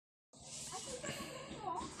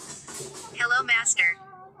Hello, Master.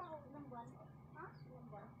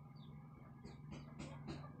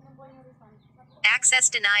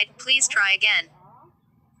 Access denied. Please try again.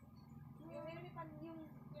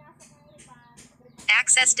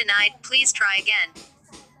 Access denied. Please try again.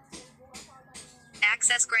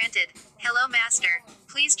 Access granted. Hello, Master.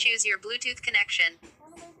 Please choose your Bluetooth connection.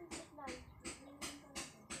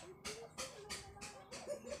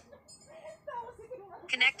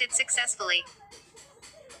 Connected successfully.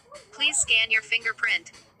 Please scan your fingerprint.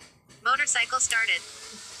 Motorcycle started.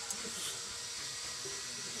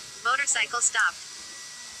 Motorcycle stopped.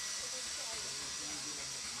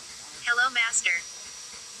 Hello, Master.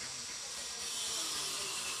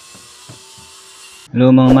 Hello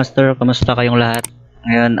mga master, kamusta kayong lahat?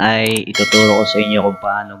 Ngayon ay ituturo ko sa inyo kung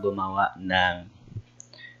paano gumawa ng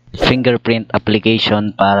fingerprint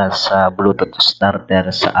application para sa Bluetooth starter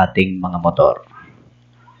sa ating mga motor.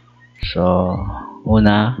 So,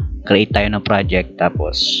 una, create tayo ng project,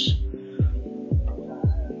 tapos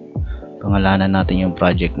pangalanan natin yung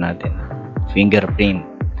project natin, fingerprint.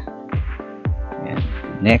 Ayan.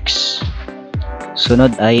 Next,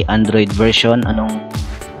 sunod ay Android version. Anong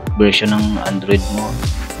version ng Android mo?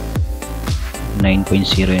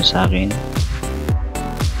 9.0 yung sa akin.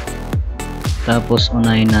 Tapos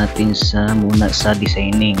unahin natin muna sa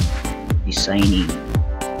designing.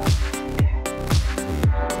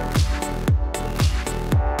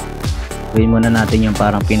 Gawin muna natin yung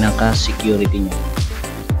parang pinaka security nyo.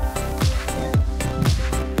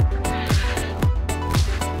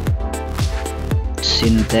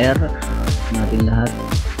 Center natin lahat.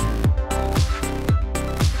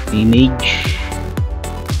 Image.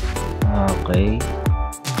 Okay.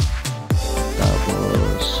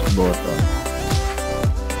 Tapos button.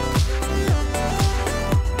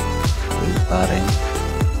 Okay pa rin.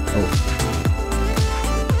 Oh.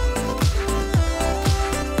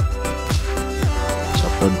 So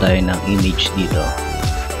upload tayo ng image dito.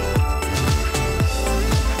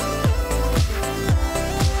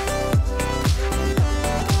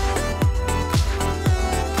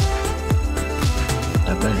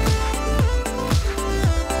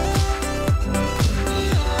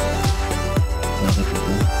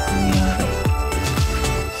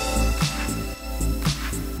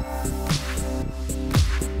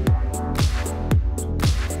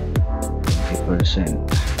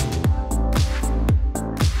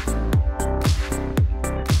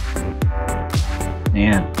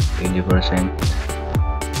 Ayan, 20%.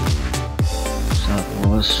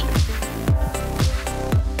 Tapos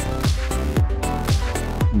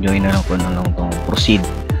join na lang ko na lang itong proceed.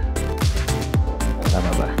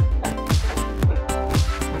 Tama ba?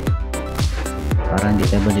 Para hindi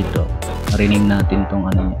tayo ba dito, rename natin itong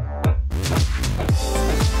ano niya,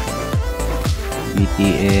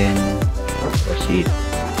 btn proceed.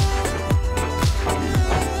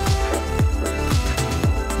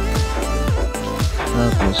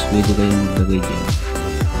 Tapos pwede kayong maglagay dyan.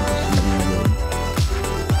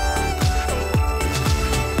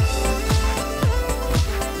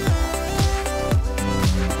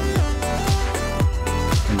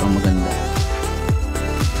 Ang maganda.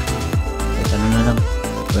 At ano na lang,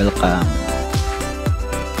 welcome.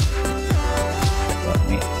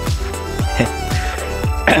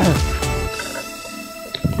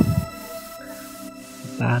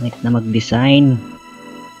 Pangit na mag-design.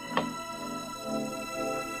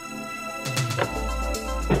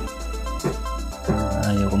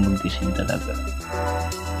 Ayaw ko mag-design talaga.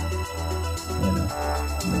 Yan o.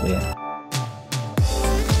 Ano ba yan?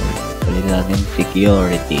 Palit natin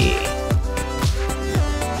security.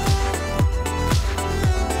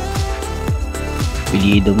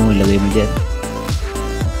 Pilido mo, ilagay mo dyan.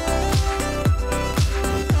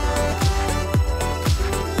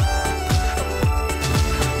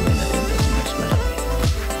 Yan natin ito. Mas malaki.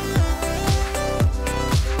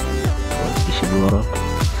 40 siguro.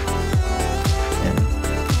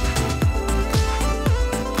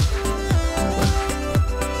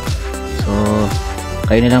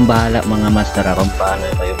 Kayo na lang bahala mga master kung paano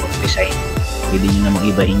kayo mag-design. Pwede nyo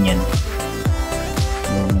namang ibahin yan.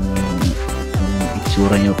 Yung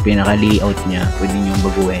itsura nyo, pinaka-layout nya, pwede nyo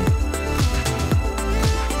baguhin.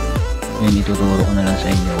 Yun, ituturo ko na lang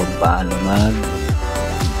sa inyo kung paano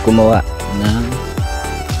gumawa ng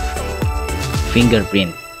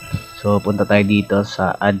fingerprint. So, punta tayo dito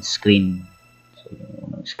sa add screen.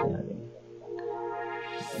 So,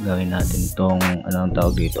 gawin natin tong, anong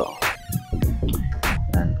tawag dito?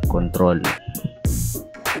 Control.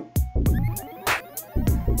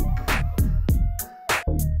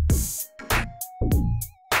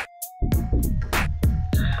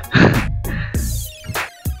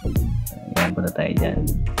 Ayan, punta tayo dyan.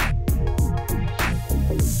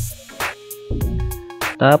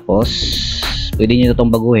 Tapos, pwede nyo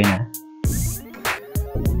itong baguhin, ha.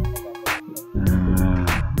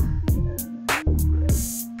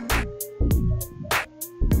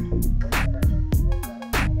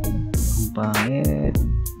 Ang pangit.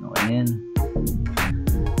 Okay na yan.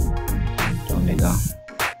 Ito.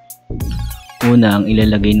 Una, ang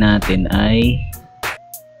ilalagay natin ay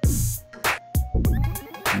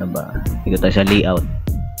ano ba? Dito tayo sa layout.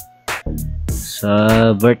 Sa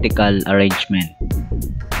vertical arrangement.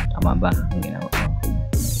 Tama ba? Ang ginawa ko.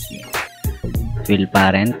 Fill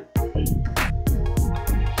parent.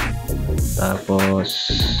 Tapos,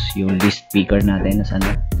 yung list picker natin. Nasaan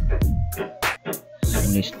na?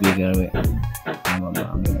 Yung list picker. Tama ba?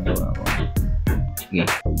 Ang ginagawa ko. Sige.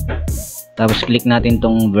 Tapos, click natin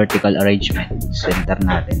tong vertical arrangement. Center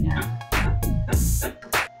natin yan.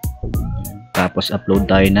 Tapos, upload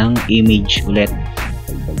tayo ng image ulit.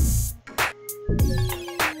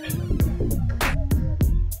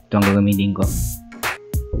 Ito ang gagamitin ko.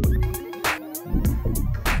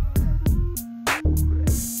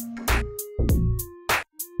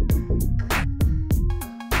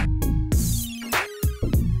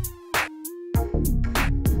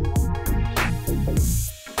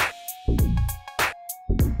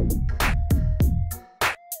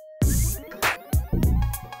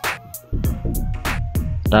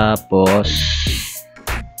 Tapos,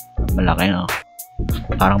 malaki, no?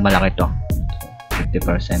 Parang malaki to.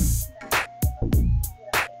 50%.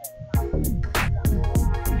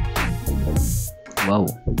 Wow.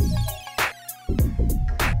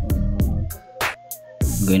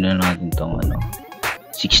 Gawin na natin tong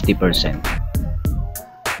 60%.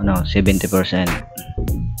 70%.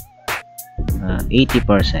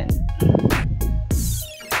 80%.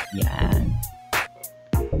 Yan.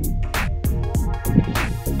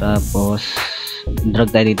 Tapos,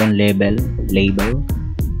 drag tayo dito ang label.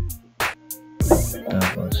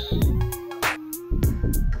 Tapos,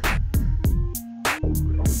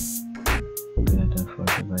 ito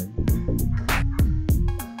 45.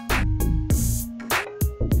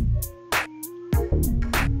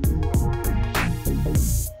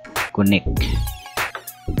 Connect.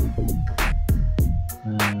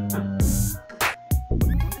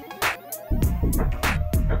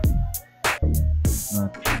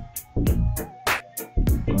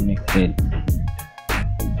 Connected.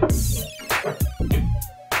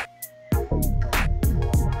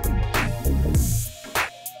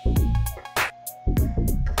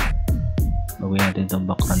 Gawin natin itong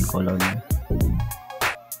background color niya.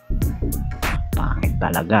 Pangit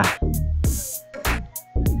talaga.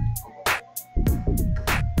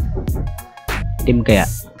 Dilim kaya?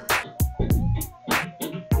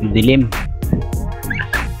 Dilim.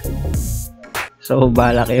 So,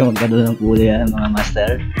 bahala kayo magkano ng kulay mga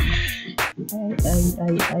master.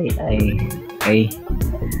 Ay.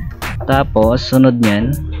 Tapos, sunod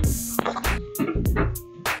nyan.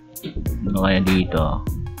 Ano kaya dito?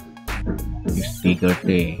 Yung speaker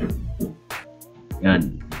to eh.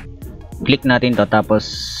 Yan. Click natin to. Tapos,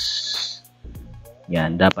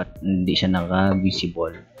 yan. Dapat hindi siya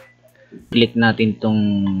naka-visible. Click natin tong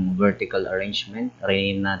vertical arrangement.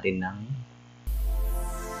 Rename natin ng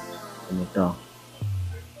ito.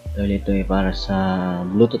 Ito eh para sa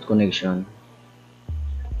Bluetooth connection.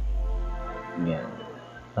 Yan.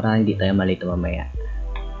 Para hindi tayo malito mamaya.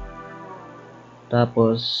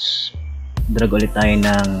 Tapos drag ulit tayo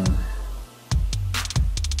ng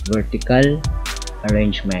vertical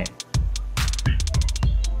arrangement.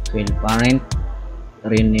 Fill parent.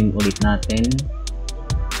 Rename ulit natin.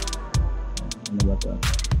 Ano ba to?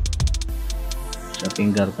 Sa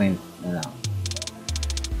fingerprint na lang.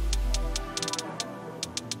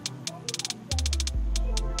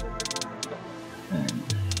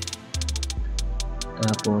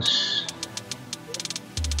 Tapos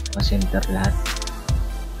pa-center lahat.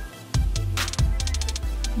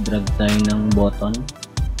 Drag tayo ng button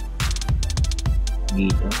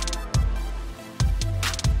dito.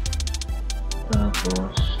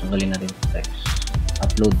 Tapos tanggalin natin yung text.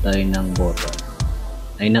 Upload tayo ng button.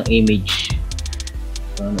 Ay ng image.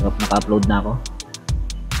 So naka-upload na ako.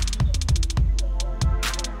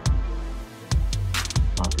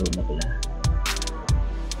 Upload na pala.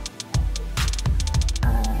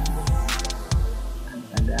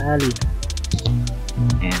 Ayan.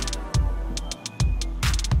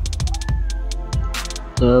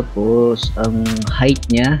 Tapos ang height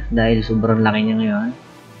niya, dahil sobrang laki niya ngayon,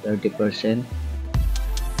 30%.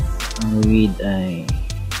 Ang width ay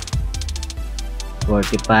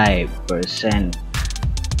 45%.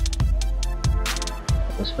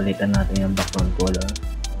 Tapos palitan natin yung background color.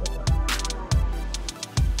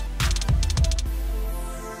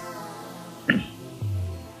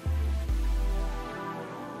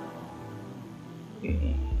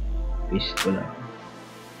 twist ko lang.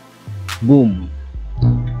 Boom.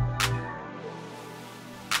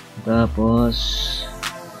 Tapos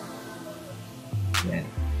yan.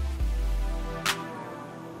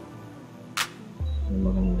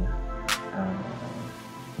 Maganda.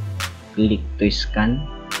 Click to scan.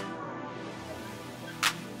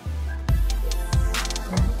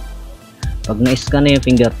 Pag na-scan na yung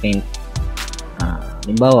fingerprint,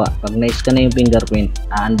 halimbawa, pag na-scan na yung fingerprint,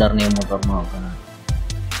 aandar na yung motor mo.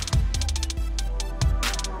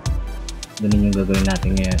 Ganun yung gagawin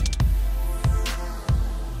natin ngayon.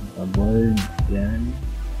 Bold, yan.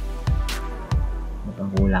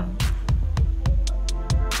 Matang kulang.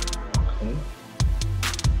 Okay.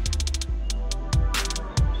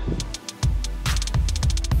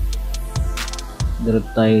 Drag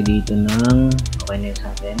tayo dito ng okay na yun sa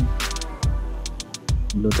atin.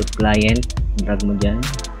 Bluetooth client, drag mo dyan.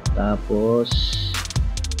 Tapos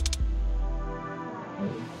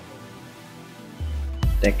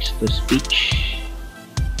text to speech.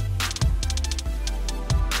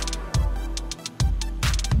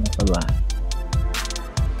 Ano pa ba?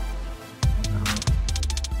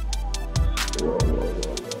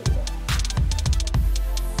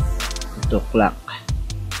 Ito clock.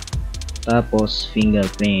 Tapos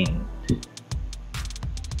fingerprint.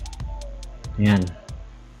 Ayan.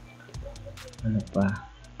 Ano pa?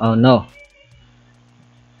 Oh no.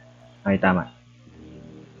 Ay tama.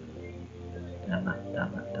 Tama.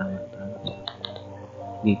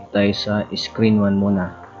 Dito tayo sa screen 1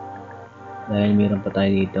 muna. Dahil meron pa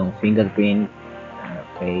tayo ditong fingerprint.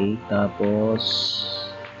 Okay. Tapos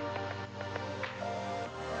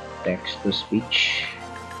text to speech.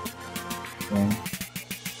 Ayan.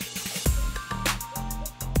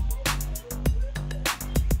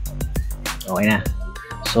 Okay na.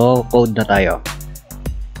 So, code na tayo.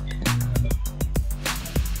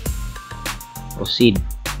 Proceed.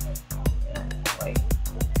 Okay.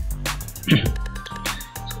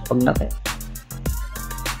 So, pag natin.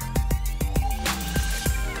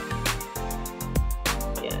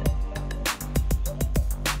 Ayan.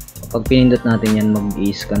 Kapag pinindot natin yan,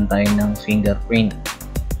 mag-i-scan tayo ng fingerprint.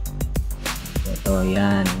 Ito,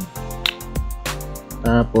 yan.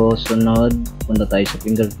 Tapos, sunod, punta tayo sa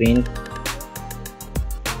fingerprint.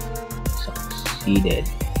 Succeeded.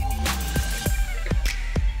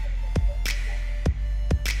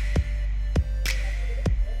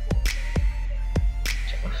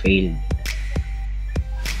 Tsaka failed.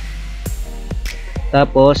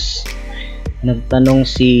 Tapos nagtanong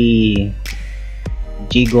si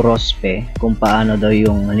Jigo Rospe kung paano daw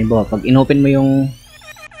yung, halimbawa pag inopen mo yung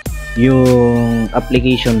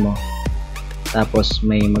application mo, tapos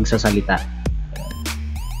may magsasalita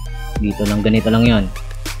dito lang, ganito lang yon,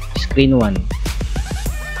 screen 1.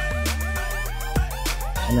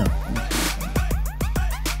 Ano?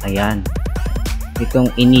 Ayan. Itong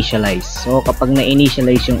initialize. So, kapag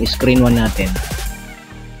na-initialize yung screen 1 natin,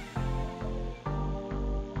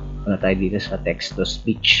 ano tayo dito sa text to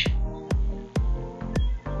speech.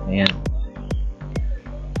 Ayan.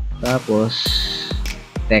 Tapos,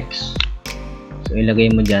 text. So,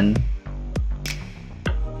 ilagay mo dyan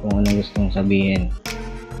kung ano gustong sabihin.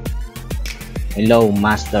 Hello,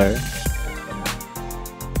 master.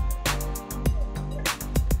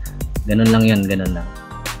 Ganun lang yun, ganun lang.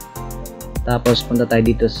 Tapos punta tayo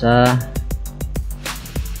dito sa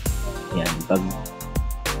yan, pag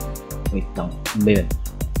wait lang, ba yun?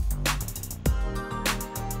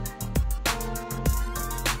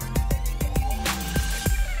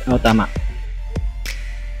 Oh, tama.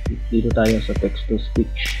 Dito tayo sa text to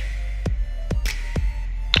speech.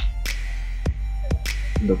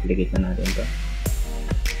 Duplicate na natin to.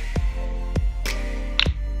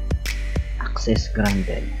 Access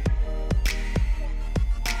granted.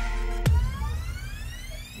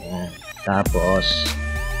 Ayan. Tapos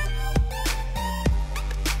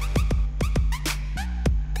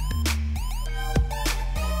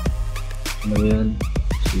ano yun?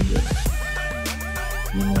 Sige.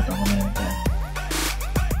 Limutan ko na yun.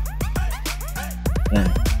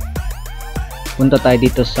 Ayan. Punta tayo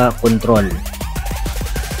dito sa control.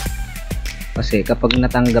 Kasi kapag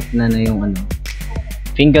natanggap na yung ano,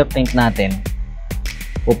 fingerprint natin,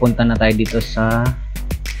 pupunta na tayo dito sa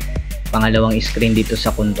pangalawang screen dito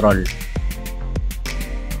sa control.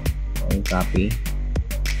 Okay, copy.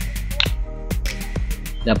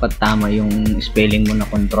 Dapat tama yung spelling mo na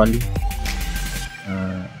control.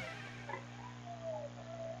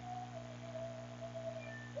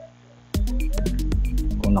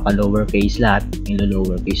 Kung naka lowercase lahat,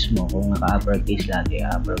 ilo-lowercase mo. Kung naka uppercase lahat,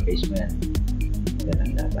 i-uppercase mo yan.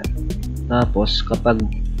 Ganun dapat. Tapos kapag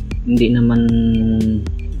hindi naman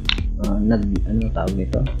ano tawag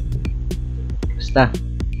nito, Basta,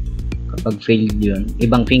 kapag failed yun,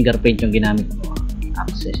 ibang fingerprint yung ginamit mo.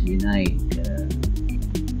 Access denied.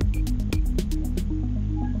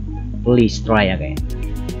 Please try again.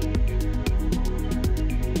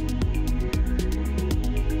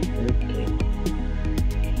 Okay.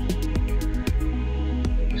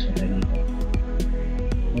 So, dito.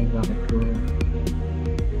 Oh, bakit ko?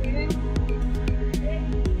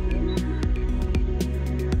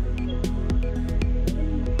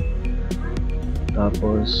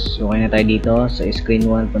 Tapos, okay na tayo dito sa screen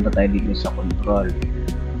 1, punta tayo dito sa control.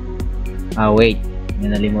 Wait,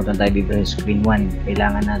 nalimutan tayo dito sa screen 1.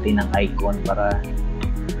 Kailangan natin ng icon para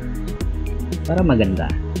maganda.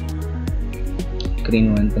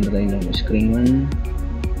 Screen 1, punta tayo dito sa screen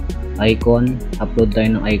 1. Icon, upload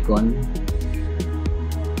tayo ng icon.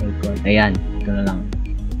 Ayan, ito na lang.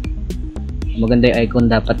 Maganda yung icon,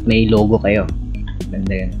 dapat may logo kayo.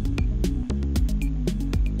 Maganda yan.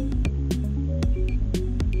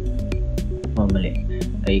 Mali.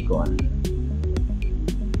 Icon.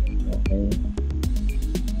 Okay.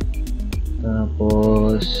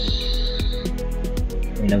 Tapos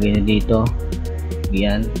ilagay nyo dito.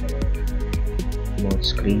 Yan. Mode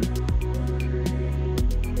screen.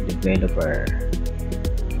 Developer.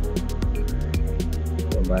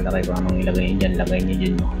 So, bala kayo kung anong ilagay nyo dyan. Lagay nyo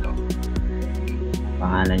dyan yung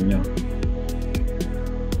pangalan nyo.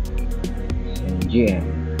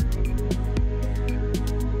 MGM.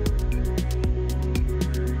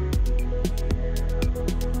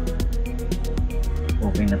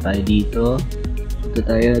 Okay na tayo dito. Ito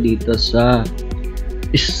tayo dito sa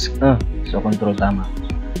control, tama.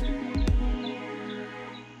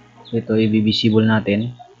 Ito i-visible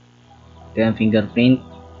natin. Ito yung fingerprint.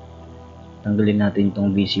 Tanggalin natin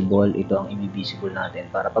itong visible. Ito ang i-visible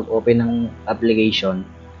natin para pag open ng application,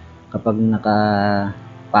 kapag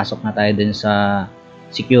nakapasok na tayo dun sa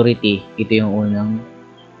security, ito yung unang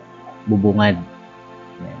bubungad.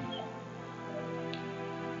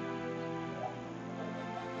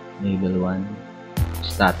 Label 1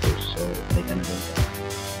 status. So, try ka na dito.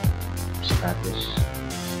 Status.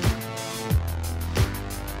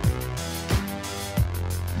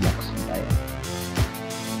 Box na tayo.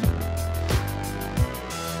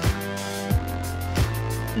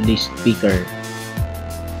 List picker.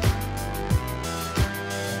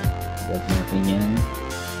 Gawin natin yan.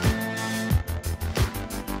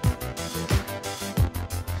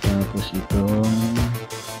 Tapos itong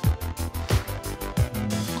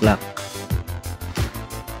clock.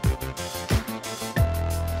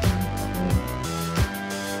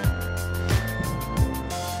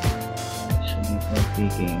 So before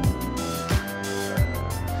picking,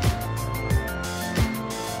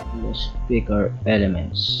 list picker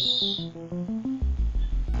elements.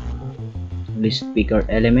 List picker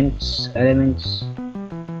elements.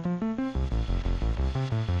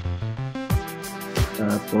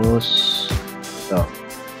 Tapos ito.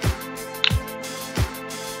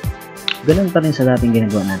 Ganun pa rin sa dating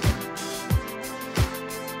ginagawa natin.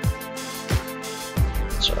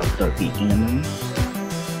 So after picking naman,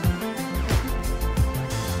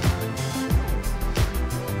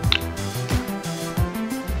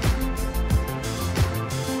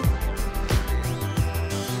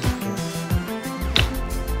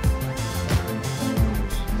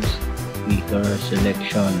 speaker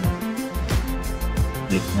selection,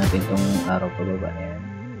 click natin itong arrow pababa na yan.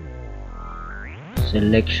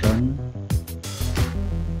 Selection,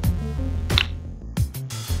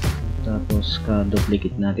 tapos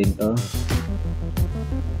ka-duplicate natin to,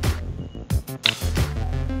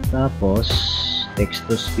 tapos text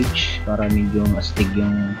to speech para medyo astig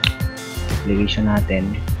yung application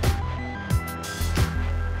natin.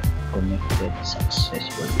 Connected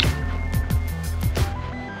successfully.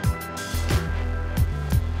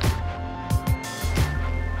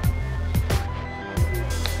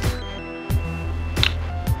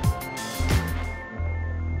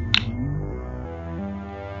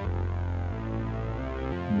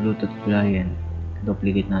 Bluetooth client,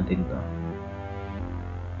 duplicate natin to.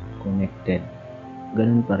 Connected,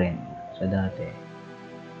 ganun pa rin sa dati.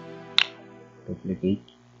 Duplicate,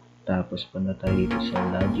 tapos punta tayo dito sa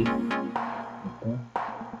logic. Ito,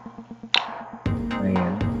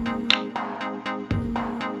 ayan.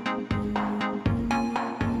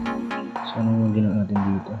 So ano yung ginawa natin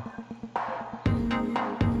dito?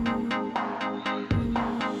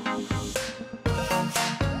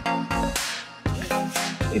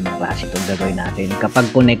 Ibang klase itong gagawin natin. Kapag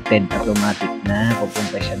connected, automatic na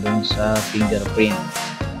pupunta siya dun sa fingerprint.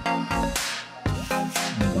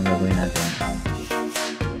 Ano itong gagawin natin?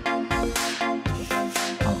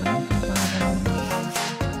 Okay,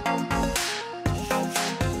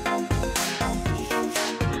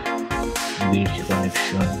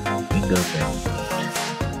 fingerprint.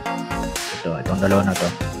 Itong dalawa na to.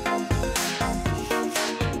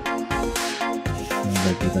 Yung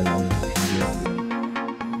vertical fingerprint.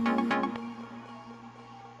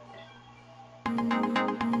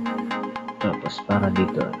 Tapos para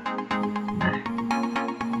dito.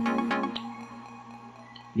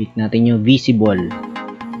 Click natin yung visible.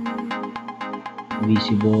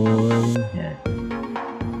 Yan.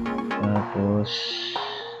 Tapos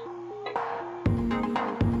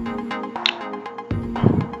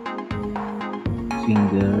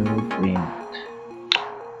fingerprint.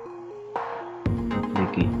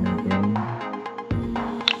 Duplicate natin.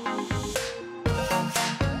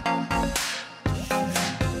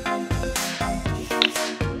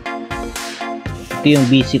 Ito yung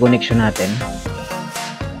BC connection natin.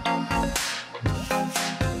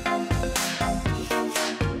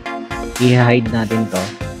 I-hide natin to.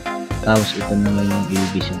 Tapos ito naman yung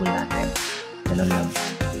i-visible natin. Ganun lang.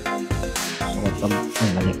 So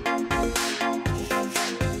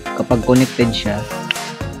kapag connected siya,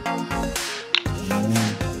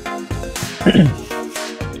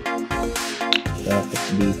 tapos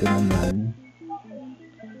dito naman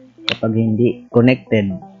kapag hindi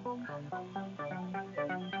connected,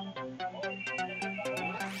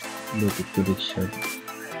 Bluetooth connection,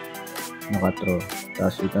 naka-true.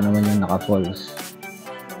 Tapos ito naman yung naka-false.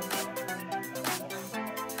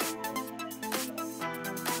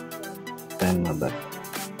 Tama ba?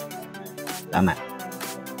 Tama.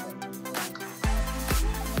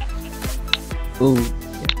 Oh.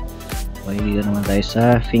 Okay, dito naman tayo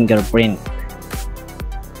sa fingerprint.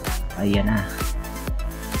 Ayan na.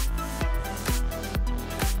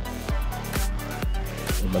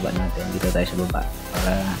 Ibaba natin. Dito tayo sa baba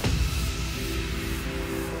para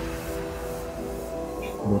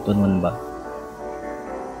button 1 ba?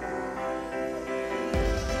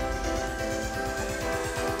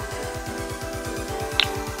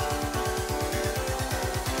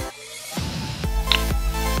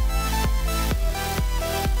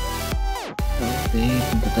 Okay,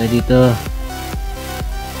 punta tayo dito.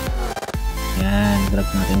 Yan, drag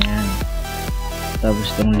natin yan. Tapos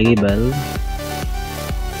itong label.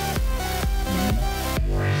 Yan.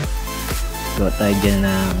 Gawa tayo dyan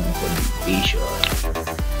ng configuration.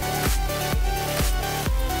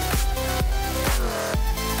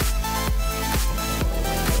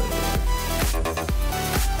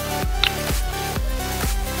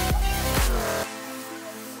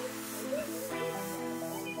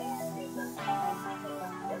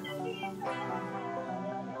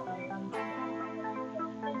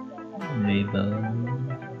 Label.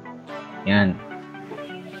 Yan.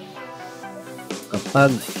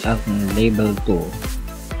 Kapag ang label 2,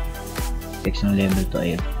 text ng label 2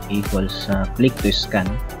 ay equals sa click to scan.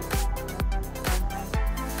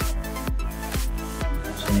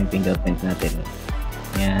 So yung fingerprint natin.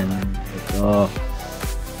 Yan. Ito.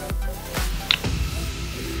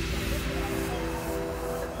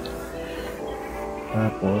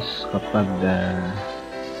 Tapos kapag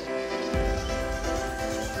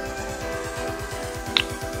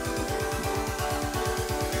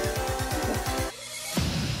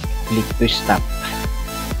click to stop,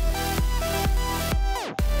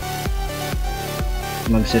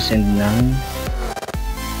 magsisend na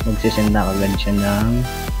agad siya ng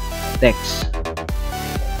text.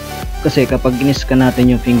 Kasi kapag in-scan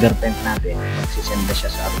natin yung fingerprint natin, magsisend na siya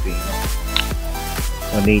sa Arduino.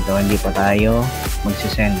 So dito hindi pa tayo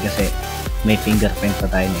magsisend kasi may fingerprint pa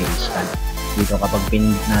tayo na i-scan. Dito kapag pin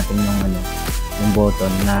natin yung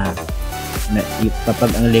button na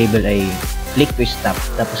kapag ang label ay click to stop,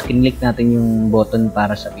 tapos kinlik natin yung button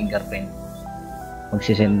para sa fingerprint,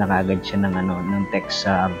 magsisend na kaagad siya ng text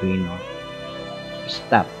sa Arduino.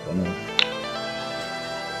 Stop.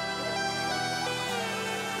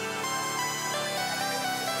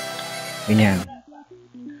 Ganyan.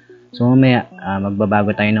 So mamaya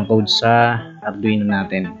magbabago tayo ng code sa Arduino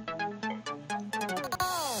natin.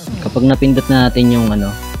 Kapag napindot na natin yung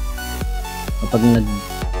kapag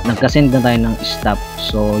nagka-send na tayo ng stop,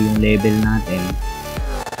 so yung label natin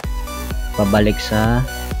pabalik sa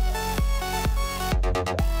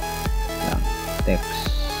text.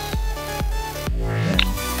 Yan.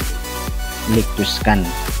 Click to scan.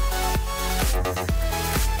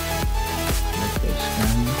 Click to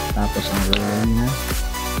scan. Tapos ang color niya,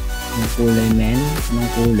 yung kulay ng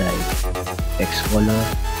kulay, text color,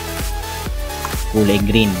 kulay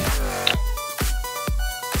green.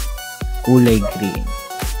 Kulay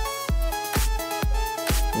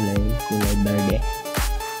verde,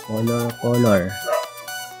 color.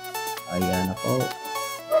 Ayan ako.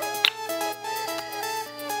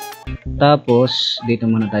 Tapos dito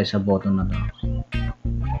muna tayo sa button na to.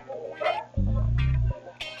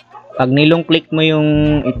 pag nilong click mo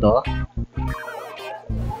yung ito,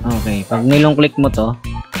 okay, pag nilong click mo to,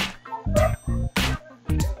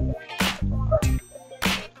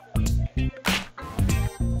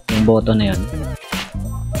 yung button na yun,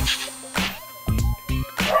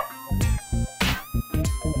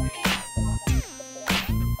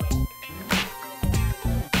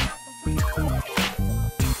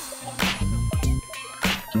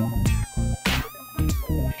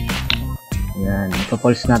 yan,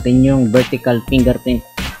 ipapulse natin yung vertical fingerprint.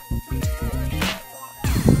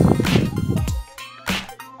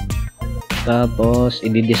 Tapos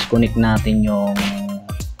i-disconnect natin yung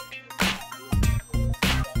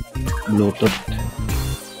Bluetooth.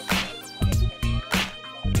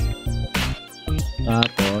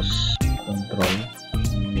 Tapos control.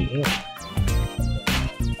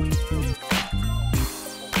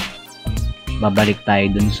 Babalik tayo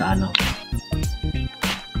dun sa ano,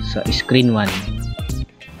 sa screen 1.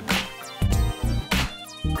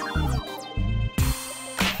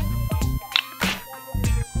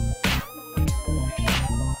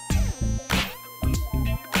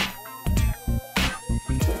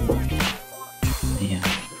 Ayan.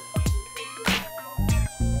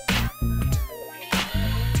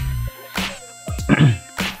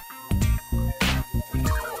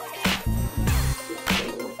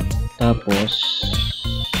 Tapos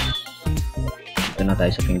dito na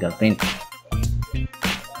tayo sa fingerprint.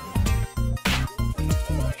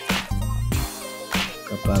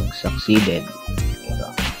 Kapag succeeded, ito.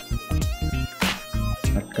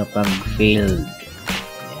 At kapag failed,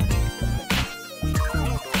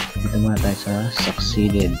 dito muna tayo sa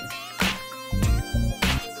succeeded.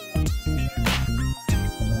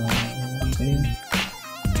 Okay.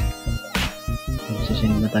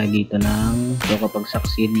 Magsisend na tayo dito ng, so kapag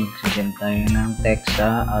succeed, magsisend tayo ng text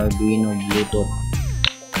sa Arduino Bluetooth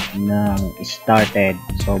ng started.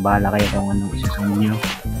 So bahala kayo kung anong isasend nyo,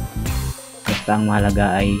 basta ang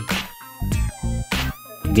mahalaga ay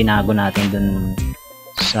binago natin dun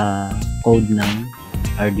sa code ng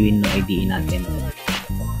Arduino IDE natin.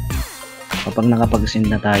 Kapag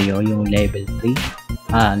nakapag-send na tayo, yung level 2,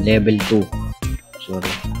 level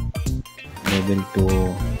 2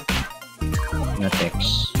 na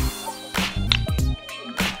text,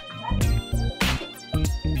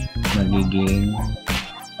 magiging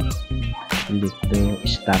dito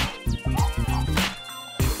stop.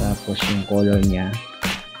 Tapos yung color niya,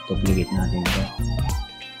 duplicate natin to.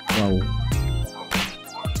 Wow,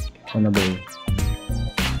 sana ba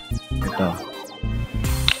ito,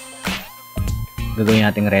 gagawin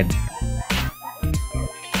natin red.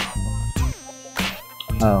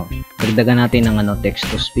 Dagdagan natin ng ano, text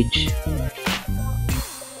to speech.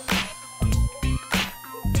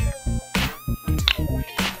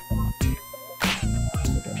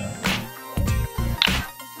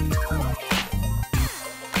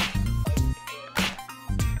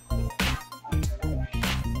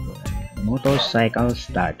 Motorcycle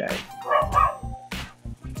starter.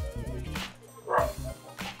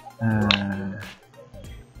 Ano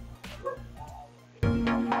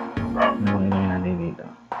natin dito?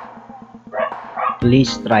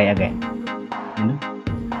 Please try again. Ano?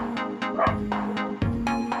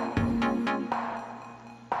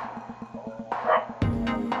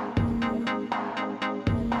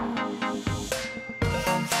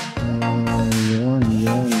 Yun.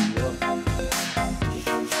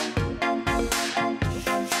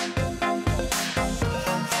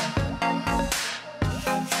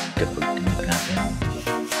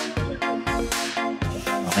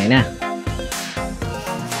 Okay na.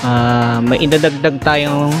 May idadagdag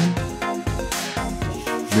tayong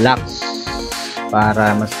blocks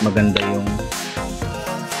para mas maganda yung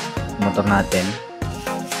motor natin.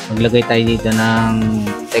 Maglagay tayo dito ng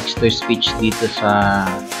text to speech dito sa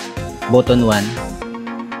button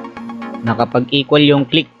 1, na kapag equal yung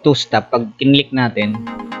click to stop, pag kinlik natin,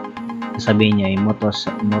 sabihin niya yung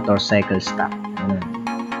motorcycle stop.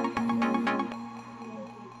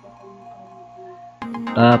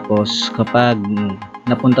 Tapos kapag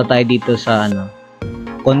napunta tayo dito sa ano,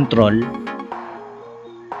 control,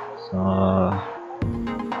 so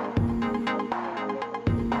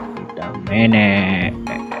wait a minute,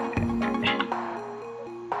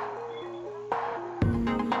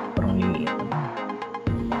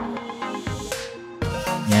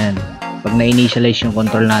 yan, pag na-initialize yung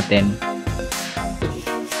control natin,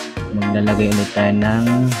 maglalagay ulit tayo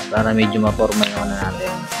ng, para medyo ma-forma yung ano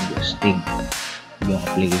natin, stig yung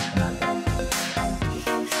application natin.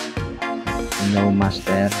 Hello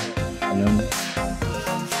master, hello,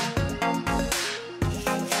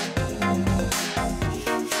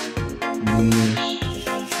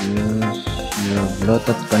 use Your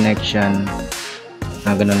Bluetooth connection.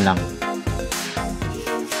 Ganun lang.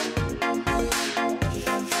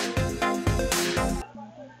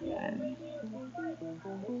 Yan.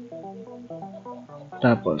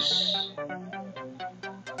 Tapos,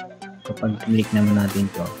 kapag click naman natin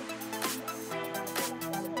to,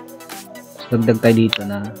 dagdag tayo dito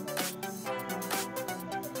na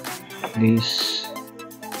please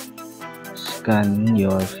scan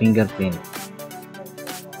your fingerprint.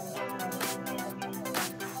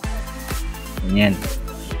 Yan.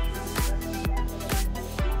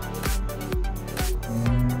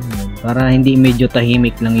 Para hindi medyo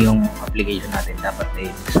tahimik lang yung application natin, dapat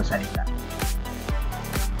ay sasalita.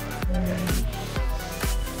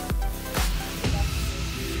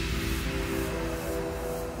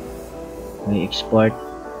 May export.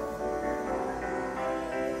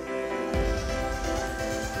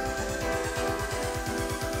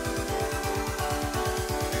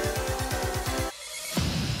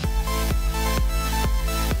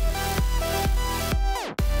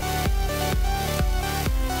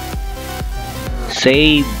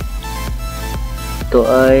 Save. Ito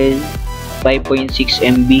ay 5.6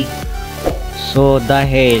 MB. So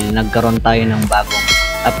dahil nagkaroon tayo ng bagong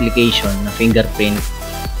application na fingerprint,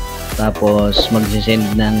 tapos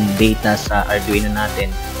magsisend ng data sa Arduino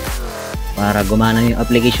natin para gumana yung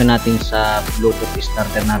application natin sa Bluetooth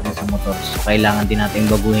starter natin sa motor. So kailangan din natin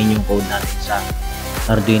baguhin yung code natin sa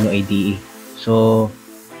Arduino IDE. So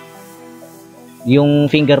yung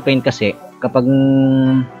fingerprint kasi, kapag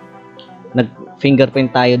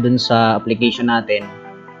nag-fingerprint tayo dun sa application natin,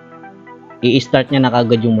 i-start niya na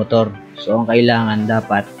kagad yung motor. So ang kailangan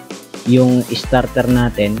dapat yung starter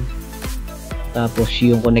natin, tapos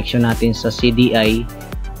yung connection natin sa CDI,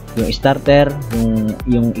 yung starter,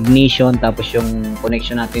 yung ignition, tapos yung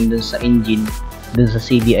connection natin dun sa engine, dun sa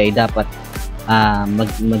CDI, dapat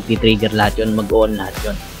mag-trigger lahat yun, mag-on lahat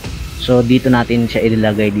yun. So dito natin siya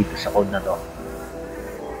ilagay dito sa code na to.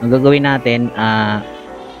 Ang gagawin natin,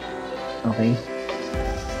 okay,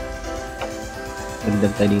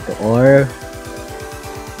 dagdag tayo dito, or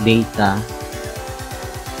data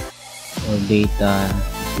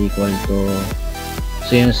is equal to,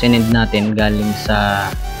 so yung sinend natin galing sa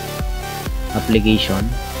application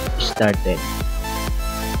started,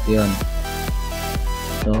 yun,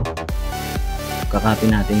 ito kakopy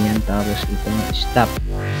natin yan, tapos ito stop.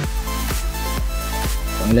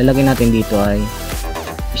 So ang ilalagay natin dito ay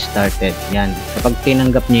started. Yan, kapag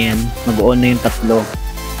tinanggap niya yan, mag-on na yung tatlo,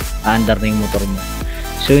 under na yung motor mo.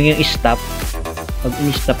 So yung stop, pag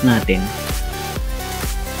in-stop natin,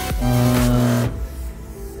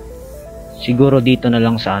 siguro dito na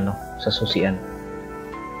lang sa sa susian.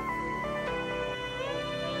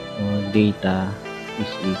 Data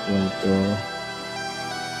is equal to,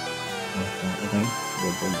 okay,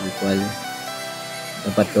 double equal,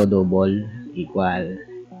 dapat to double equal,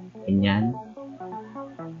 ganyan.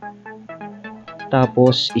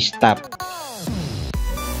 Tapos stop.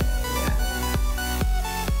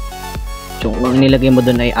 So kung nilagay mo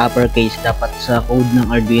doon ay uppercase, dapat sa code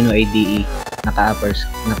ng Arduino IDE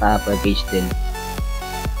naka-uppercase din.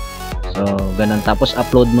 So ganun, tapos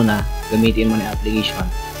upload mo na, gamitin mo na yung application.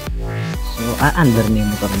 So under na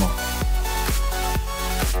yung motor mo.